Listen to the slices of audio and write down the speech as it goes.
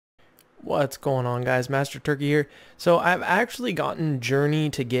What's going on, guys? Master Turkey here. So I've actually gotten Journey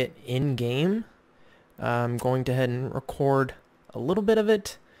to get in-game. I'm going to head and record a little bit of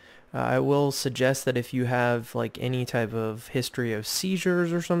it. I will suggest that if you have like any type of history of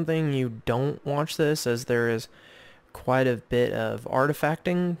seizures or something, you don't watch this, as there is quite a bit of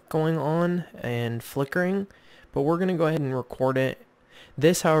artifacting going on and flickering. But we're going to go ahead and record it.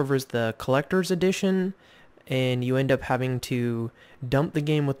 This, however, is the collector's edition, and you end up having to dump the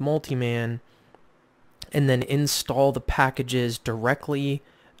game with multiman and then install the packages directly,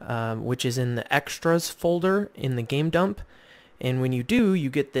 which is in the extras folder in the game dump. And when you do, you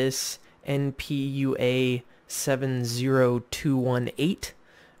get this NPUA 70218,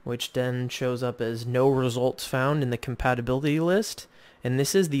 which then shows up as no results found in the compatibility list. And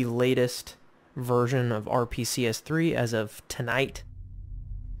this is the latest version of RPCS3 as of tonight.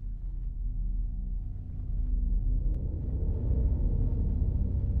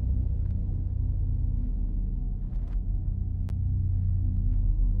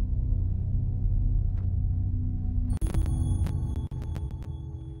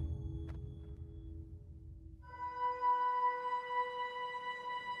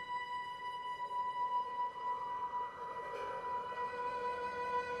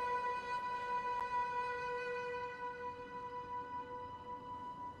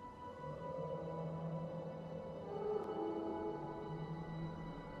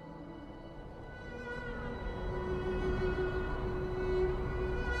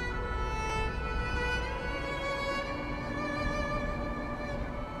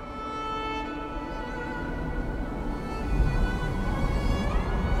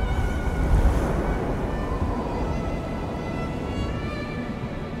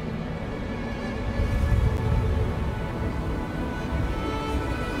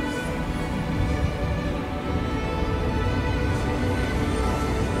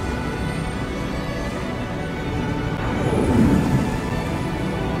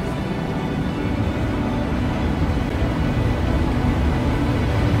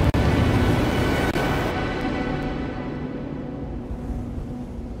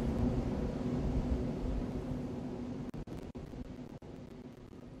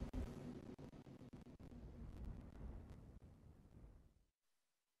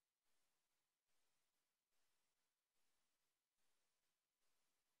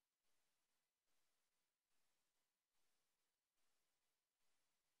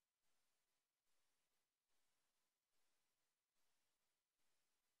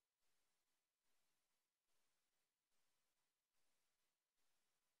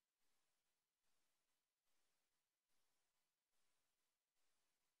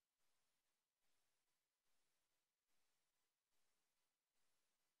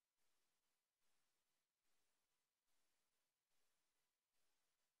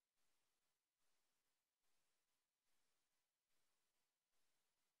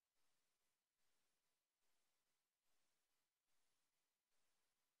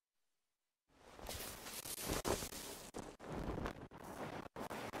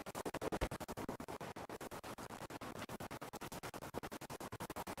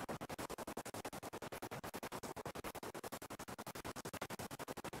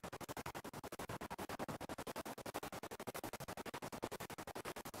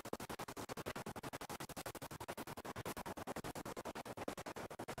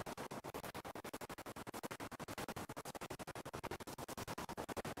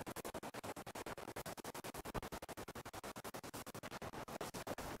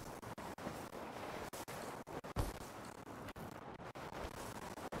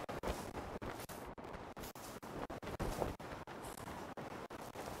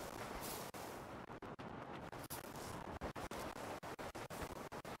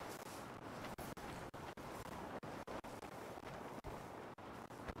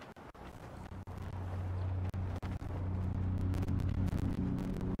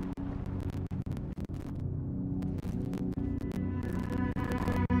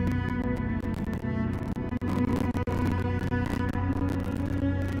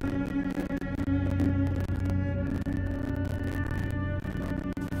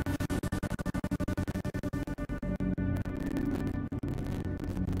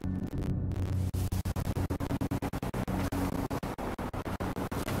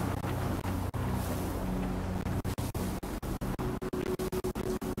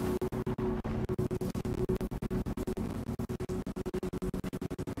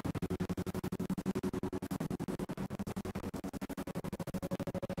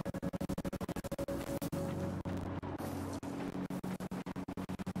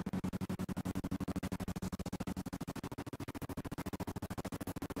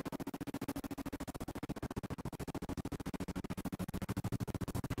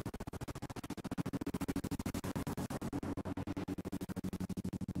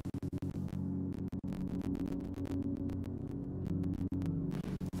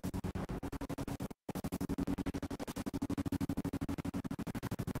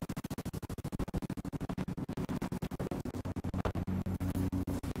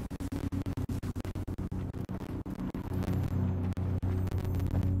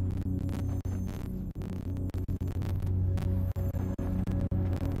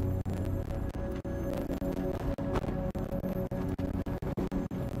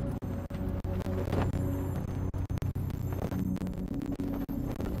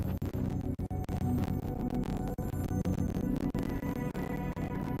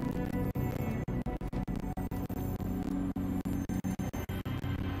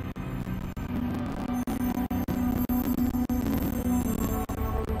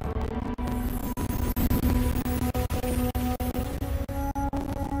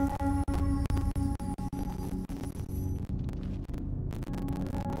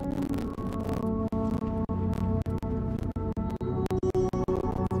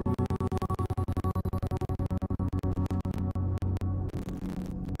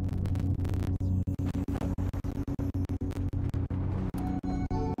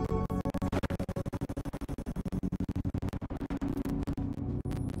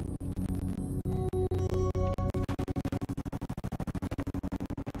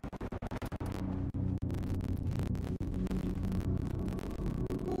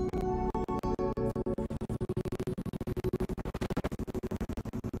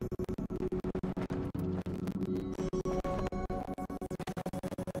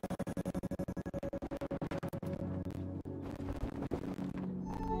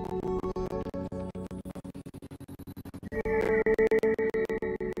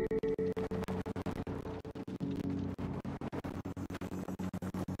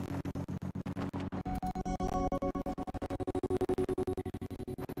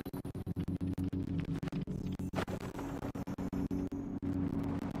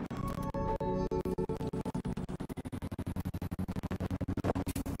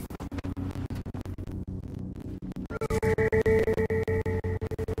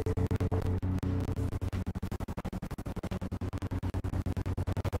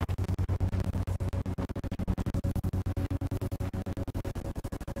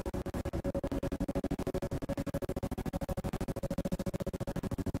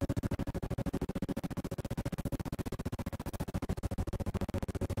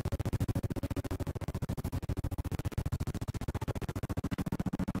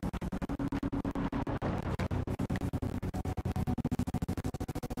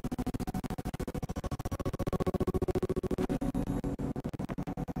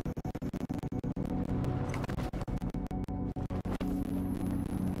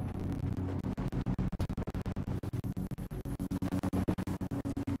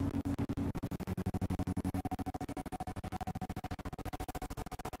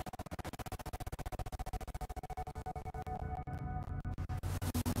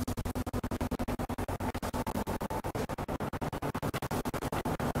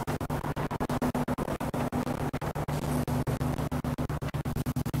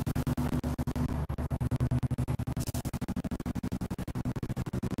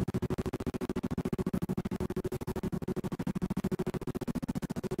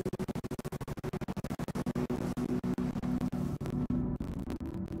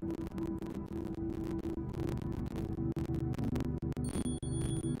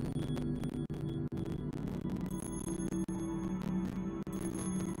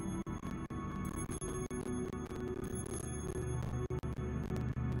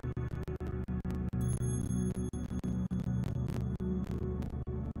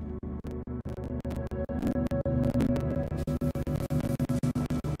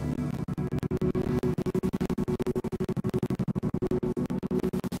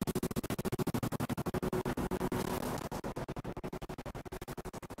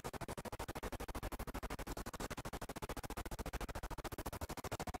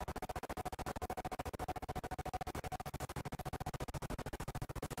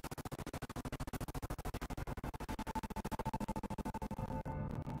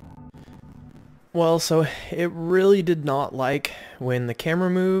 Well, so it really did not like when the camera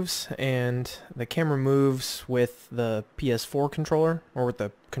moves, and the camera moves with the PS4 controller, or with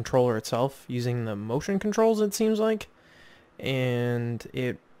the controller itself, using the motion controls, it seems like. And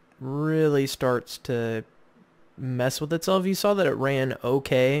it really starts to mess with itself. You saw that it ran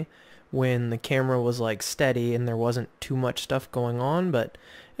okay when the camera was like steady and there wasn't too much stuff going on, but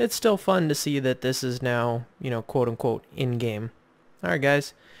it's still fun to see that this is now, you know, quote unquote in-game. Alright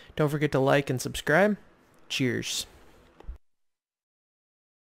guys, don't forget to like and subscribe. Cheers.